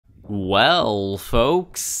Well,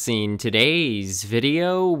 folks, in today's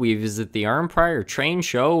video, we visit the Arnprior train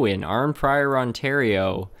show in Arnprior,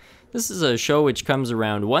 Ontario. This is a show which comes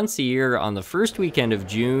around once a year on the first weekend of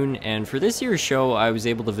June, and for this year's show, I was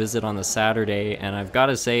able to visit on the Saturday, and I've got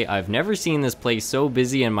to say, I've never seen this place so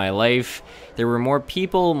busy in my life. There were more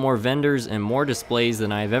people, more vendors, and more displays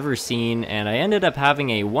than I've ever seen, and I ended up having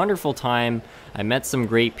a wonderful time. I met some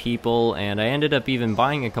great people, and I ended up even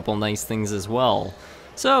buying a couple nice things as well.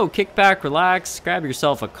 So, kick back, relax, grab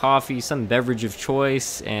yourself a coffee, some beverage of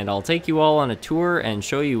choice, and I'll take you all on a tour and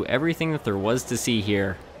show you everything that there was to see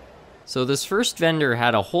here. So this first vendor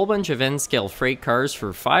had a whole bunch of N-scale freight cars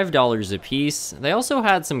for $5 a piece. They also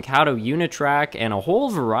had some Kato Unitrack and a whole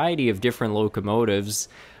variety of different locomotives.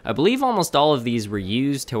 I believe almost all of these were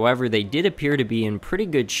used, however they did appear to be in pretty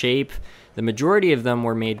good shape. The majority of them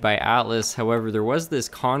were made by Atlas, however there was this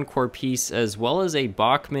Concord piece as well as a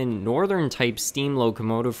Bachmann Northern type steam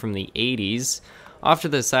locomotive from the 80s. Off to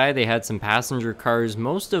the side they had some passenger cars,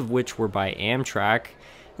 most of which were by Amtrak.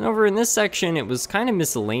 And over in this section, it was kind of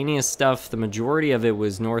miscellaneous stuff. The majority of it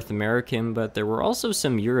was North American, but there were also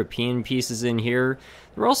some European pieces in here.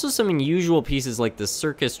 There were also some unusual pieces like the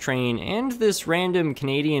circus train and this random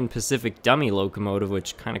Canadian Pacific dummy locomotive,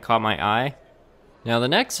 which kind of caught my eye. Now the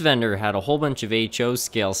next vendor had a whole bunch of HO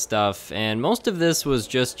scale stuff, and most of this was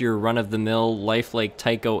just your run-of-the-mill Lifelike,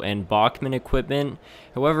 Tyco, and Bachmann equipment.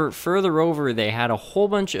 However, further over they had a whole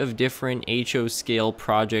bunch of different HO scale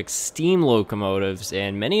project steam locomotives,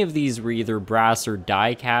 and many of these were either brass or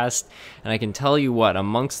die cast, and I can tell you what,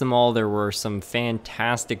 amongst them all there were some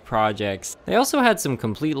fantastic projects. They also had some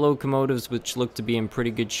complete locomotives which looked to be in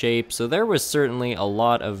pretty good shape, so there was certainly a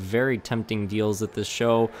lot of very tempting deals at this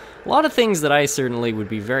show. A lot of things that I certainly would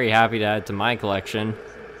be very happy to add to my collection.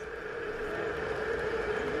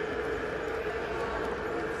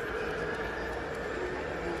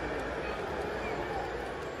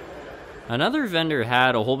 Another vendor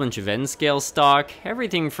had a whole bunch of N-scale stock,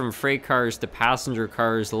 everything from freight cars to passenger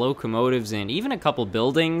cars, locomotives, and even a couple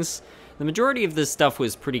buildings. The majority of this stuff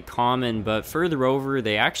was pretty common, but further over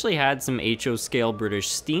they actually had some HO scale British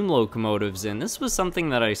steam locomotives, and this was something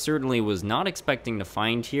that I certainly was not expecting to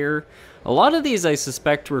find here. A lot of these I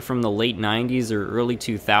suspect were from the late 90s or early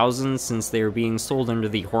 2000s since they were being sold under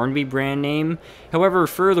the Hornby brand name. However,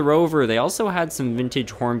 further over they also had some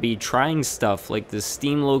vintage Hornby trying stuff like this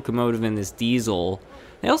steam locomotive and this diesel.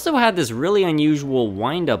 They also had this really unusual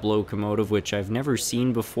wind-up locomotive, which I've never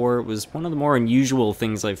seen before. It was one of the more unusual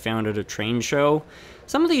things I found at a train show.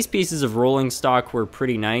 Some of these pieces of rolling stock were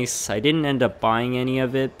pretty nice. I didn't end up buying any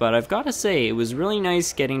of it, but I've got to say, it was really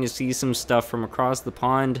nice getting to see some stuff from across the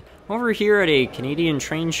pond over here at a Canadian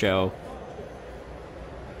train show.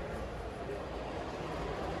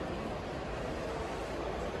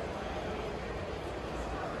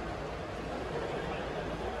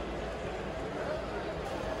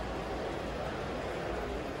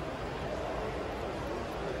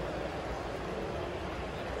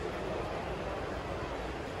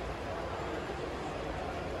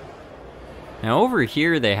 Now over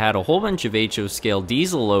here they had a whole bunch of HO scale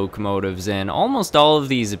diesel locomotives, and almost all of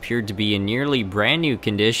these appeared to be in nearly brand new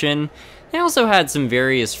condition. They also had some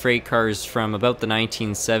various freight cars from about the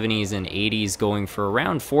 1970s and 80s going for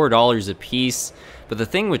around $4 a piece. But the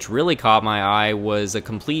thing which really caught my eye was a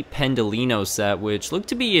complete Pendolino set, which looked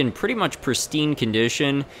to be in pretty much pristine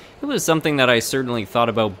condition. It was something that I certainly thought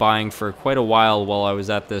about buying for quite a while I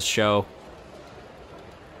was at this show.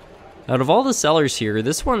 Out of all the sellers here,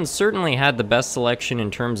 this one certainly had the best selection in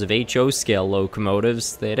terms of HO scale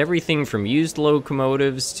locomotives. They had everything from used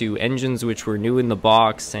locomotives to engines which were new in the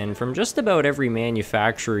box, and from just about every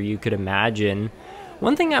manufacturer you could imagine.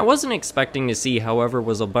 One thing I wasn't expecting to see, however,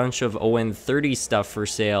 was a bunch of ON30 stuff for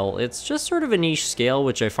sale. It's just sort of a niche scale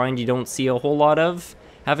which I find you don't see a whole lot of.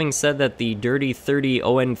 Having said that, the Dirty 30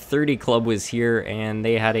 ON30 Club was here, and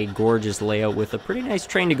they had a gorgeous layout with a pretty nice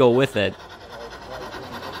train to go with it.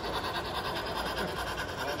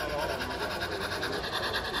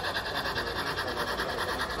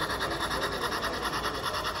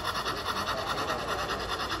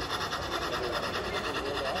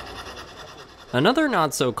 Another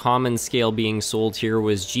not so common scale being sold here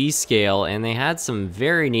was G scale, and they had some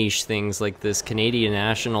very niche things like this Canadian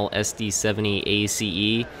National SD70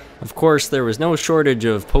 ACE. Of course, there was no shortage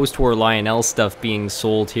of post-war Lionel stuff being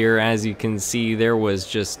sold here. As you can see, there was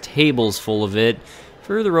just tables full of it.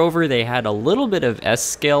 Further over, they had a little bit of S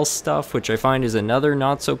scale stuff, which I find is another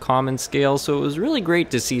not so common scale, so it was really great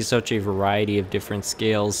to see such a variety of different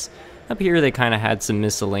scales. Up here, they kind of had some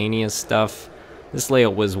miscellaneous stuff. This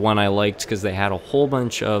layout was one I liked because they had a whole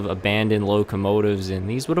bunch of abandoned locomotives, and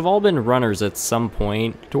these would have all been runners at some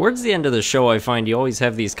point. Towards the end of the show, I find you always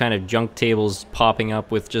have these kind of junk tables popping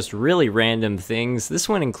up with just really random things. This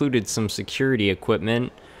one included some security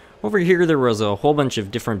equipment. Over here there was a whole bunch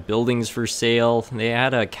of different buildings for sale. They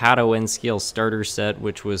had a Kato N-scale starter set,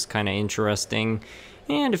 which was kind of interesting,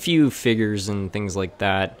 and a few figures and things like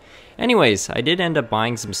that. Anyways, I did end up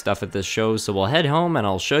buying some stuff at this show, so we'll head home and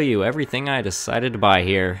I'll show you everything I decided to buy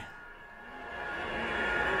here.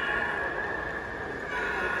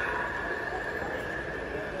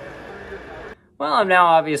 Well, I'm now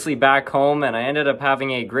obviously back home, and I ended up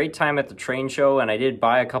having a great time at the train show, and I did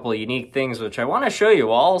buy a couple of unique things, which I want to show you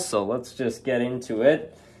all, so let's just get into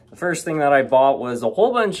it. The first thing that I bought was a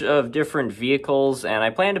whole bunch of different vehicles, and I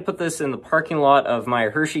plan to put this in the parking lot of my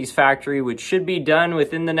Hershey's factory, which should be done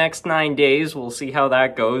within the next 9 days. We'll see how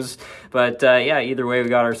that goes. But yeah, either way, we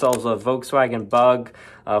got ourselves a Volkswagen Bug,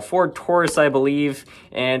 a Ford Taurus, I believe,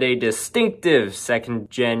 and a distinctive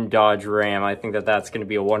second-gen Dodge Ram. I think that that's going to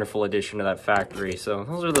be a wonderful addition to that factory. So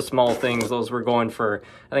those are the small things. Those were going for,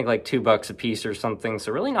 I think, like $2 a piece or something.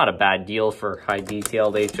 So really not a bad deal for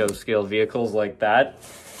high-detailed HO-scale vehicles like that.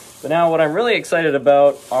 But now what I'm really excited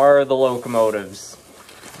about are the locomotives.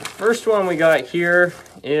 The first one we got here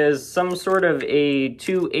is some sort of a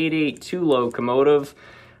 2882 locomotive.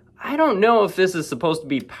 I don't know if this is supposed to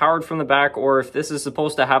be powered from the back or if this is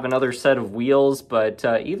supposed to have another set of wheels, but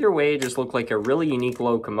either way, it just looked like a really unique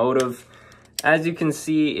locomotive. As you can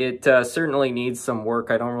see, it certainly needs some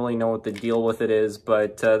work. I don't really know what the deal with it is,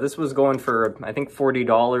 but this was going for, I think,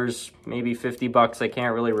 $40, maybe $50. I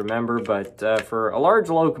can't really remember, but for a large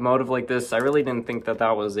locomotive like this, I really didn't think that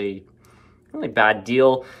that was a really bad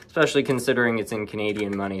deal, especially considering it's in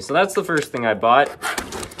Canadian money. So that's the first thing I bought.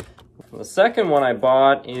 The second one I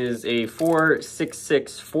bought is a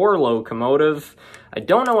 4664 locomotive. I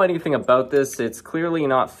don't know anything about this. It's clearly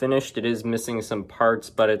not finished. It is missing some parts,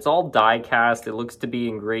 but it's all die cast. It looks to be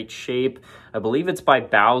in great shape. I believe it's by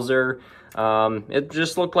Bowser. It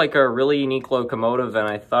just looked like a really unique locomotive, and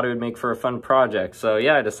I thought it would make for a fun project. So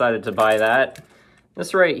yeah, I decided to buy that.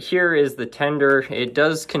 This right here is the tender. It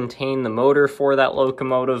does contain the motor for that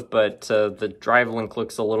locomotive, but the drive link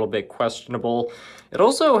looks a little bit questionable. It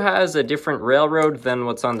also has a different railroad than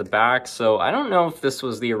what's on the back, so I don't know if this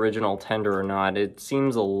was the original tender or not. It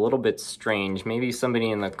seems a little bit strange. Maybe somebody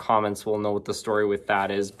in the comments will know what the story with that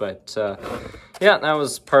is, but yeah, that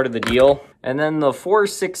was part of the deal. And then the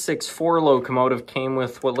 4664 locomotive came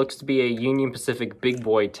with what looks to be a Union Pacific Big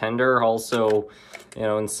Boy tender, also, you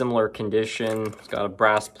know, in similar condition. It's got a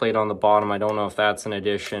brass plate on the bottom. I don't know if that's an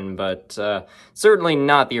addition, but certainly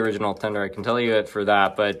not the original tender. I can tell you it for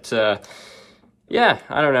that, but yeah,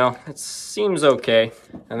 I don't know. It seems okay.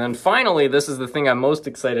 And then finally, this is the thing I'm most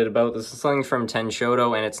excited about. This is something from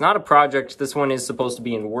Tenshoto, and it's not a project. This one is supposed to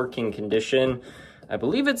be in working condition. I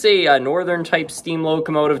believe it's a northern type steam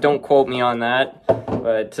locomotive. Don't quote me on that.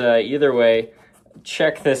 But either way,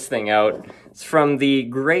 check this thing out. It's from the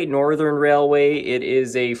Great Northern Railway. It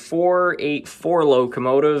is a 484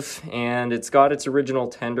 locomotive, and it's got its original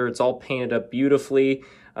tender. It's all painted up beautifully.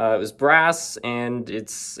 It was brass, and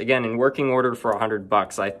it's, again, in working order for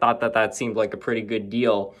 $100. I thought that that seemed like a pretty good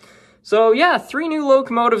deal. So yeah, 3 new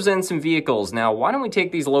locomotives and some vehicles. Now, why don't we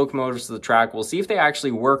take these locomotives to the track? We'll see if they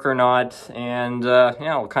actually work or not, and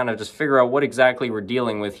yeah, we'll kind of just figure out what exactly we're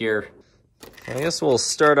dealing with here. I guess we'll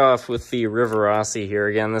start off with the Rivarossi here.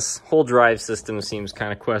 Again, this whole drive system seems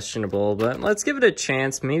kind of questionable, but let's give it a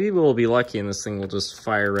chance. Maybe we'll be lucky and this thing will just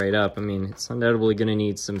fire right up. I mean, it's undoubtedly going to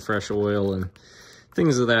need some fresh oil and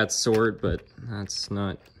things of that sort, but that's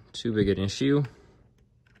not too big an issue.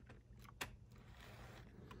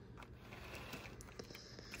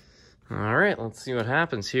 All right, let's see what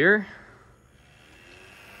happens here.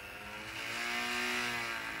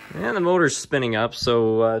 And the motor's spinning up,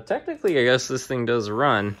 so technically I guess this thing does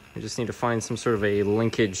run. We just need to find some sort of a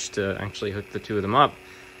linkage to actually hook the two of them up.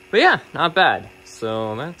 But yeah, not bad.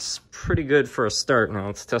 So that's pretty good for a start. Now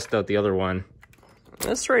let's test out the other one.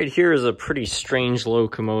 This right here is a pretty strange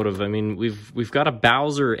locomotive. I mean, we've got a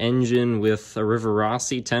Bowser engine with a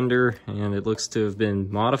Rivarossi tender, and it looks to have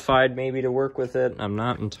been modified maybe to work with it. I'm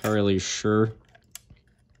not entirely sure.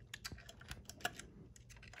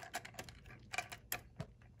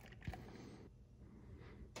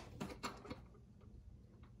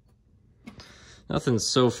 Nothing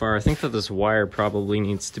so far. I think that this wire probably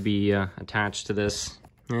needs to be attached to this.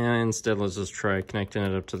 Yeah, instead let's just try connecting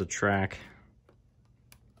it up to the track.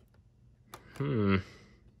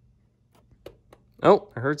 Oh,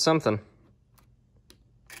 I heard something.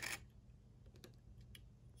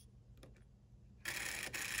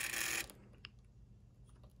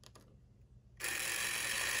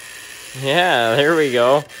 Yeah, there we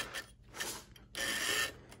go.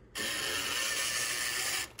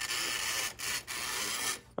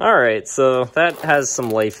 Alright, so that has some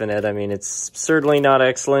life in it. I mean, it's certainly not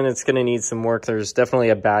excellent. It's going to need some work. There's definitely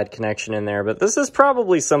a bad connection in there, but this is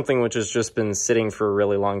probably something which has just been sitting for a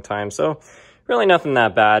really long time, so really nothing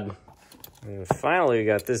that bad. And finally, we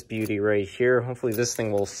got this beauty right here. Hopefully this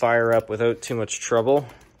thing will fire up without too much trouble.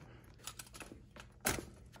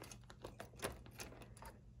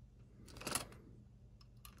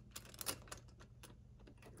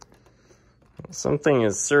 Something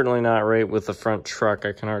is certainly not right with the front truck.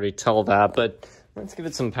 I can already tell that, but let's give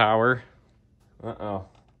it some power. Uh-oh.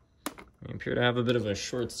 We appear to have a bit of a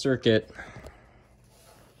short circuit.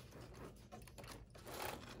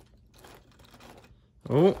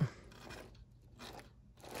 Oh.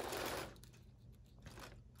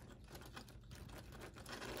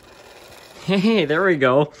 Hey, there we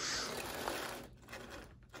go.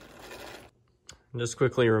 Just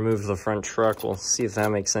quickly remove the front truck. We'll see if that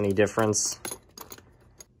makes any difference.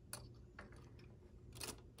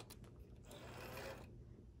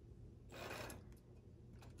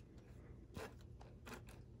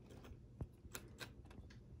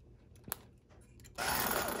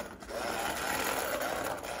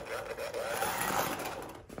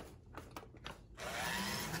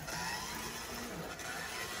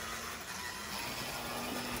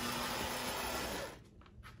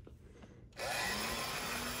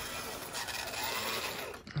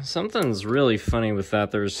 Something's really funny with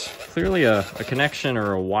that. There's clearly a connection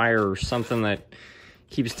or a wire or something that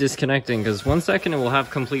keeps disconnecting, because 1 second it will have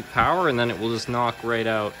complete power and then it will just knock right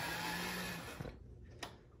out.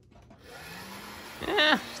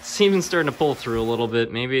 It's even starting to pull through a little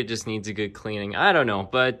bit. Maybe it just needs a good cleaning. I don't know,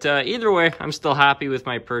 but either way, I'm still happy with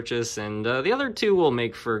my purchase, and the other two will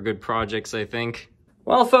make for good projects, I think.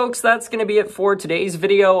 Well, folks, that's going to be it for today's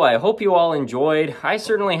video. I hope you all enjoyed. I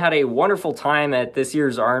certainly had a wonderful time at this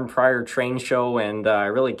year's Arnprior Train Show, and I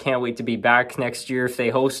really can't wait to be back next year if they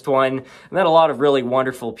host one. I met a lot of really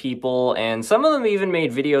wonderful people, and some of them even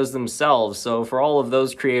made videos themselves. So for all of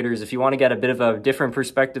those creators, if you want to get a bit of a different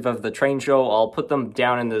perspective of the train show, I'll put them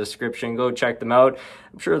down in the description. Go check them out.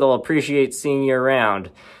 I'm sure they'll appreciate seeing you around.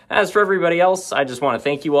 As for everybody else, I just want to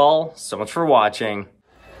thank you all so much for watching.